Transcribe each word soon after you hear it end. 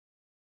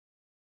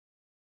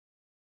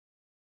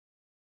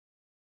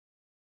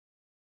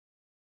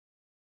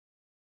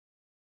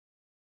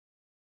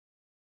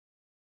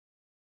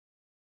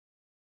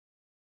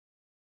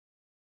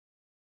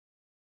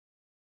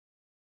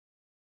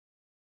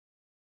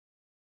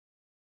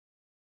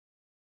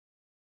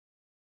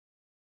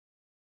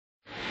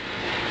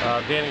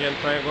Dan again,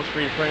 triangle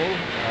screen printing,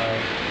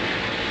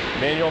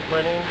 manual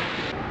printing.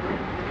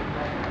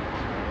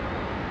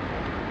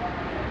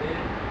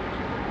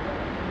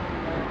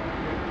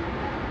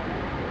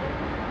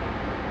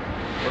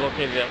 We're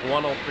located at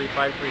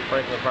 10353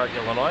 Franklin Park,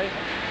 Illinois.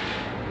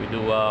 We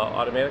do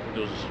automatic, we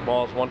do as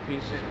small as one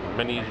piece, as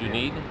many as you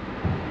need.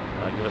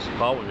 Give us a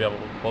call, we'll be able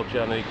to quote you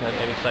on any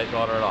size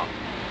order at all.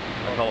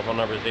 Our telephone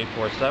number is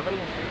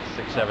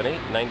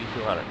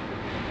 847-678-9200.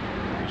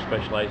 We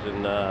specialize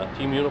in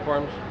team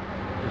uniforms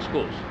in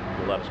schools,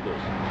 a lot of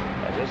schools.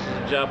 This is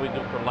a job we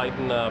do for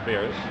lighting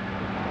bears.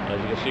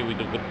 As you can see, we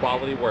do good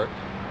quality work.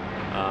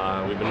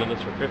 We've been in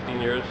this for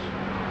 15 years,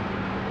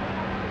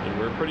 and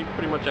we're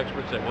pretty much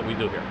experts at what we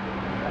do here.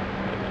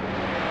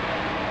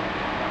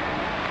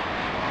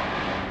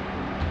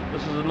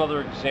 This is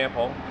another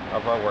example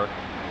of our work.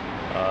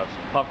 It's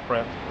puff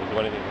print. We do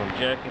anything from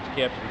jackets,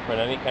 caps, we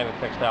print any kind of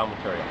textile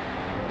material.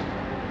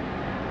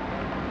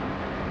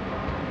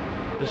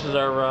 This is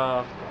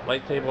our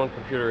light table and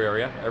computer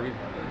area.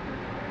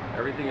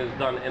 Everything is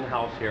done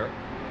in-house here.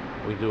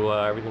 We do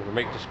everything from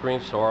make the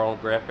screens to our own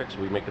graphics.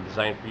 We make a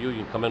design for you.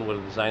 You can come in with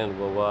a design and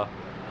we'll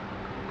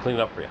clean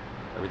it up for you.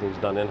 Everything's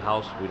done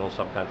in-house. We don't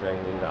subcontract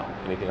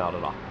anything out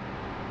at all.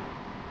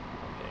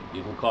 Okay.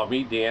 You can call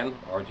me, Dan,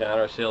 or John,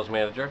 our sales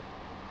manager,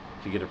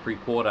 to get a free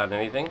quote on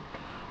anything.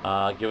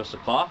 Give us a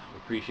call. We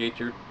appreciate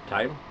your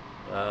time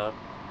for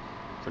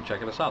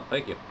checking us out.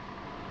 Thank you.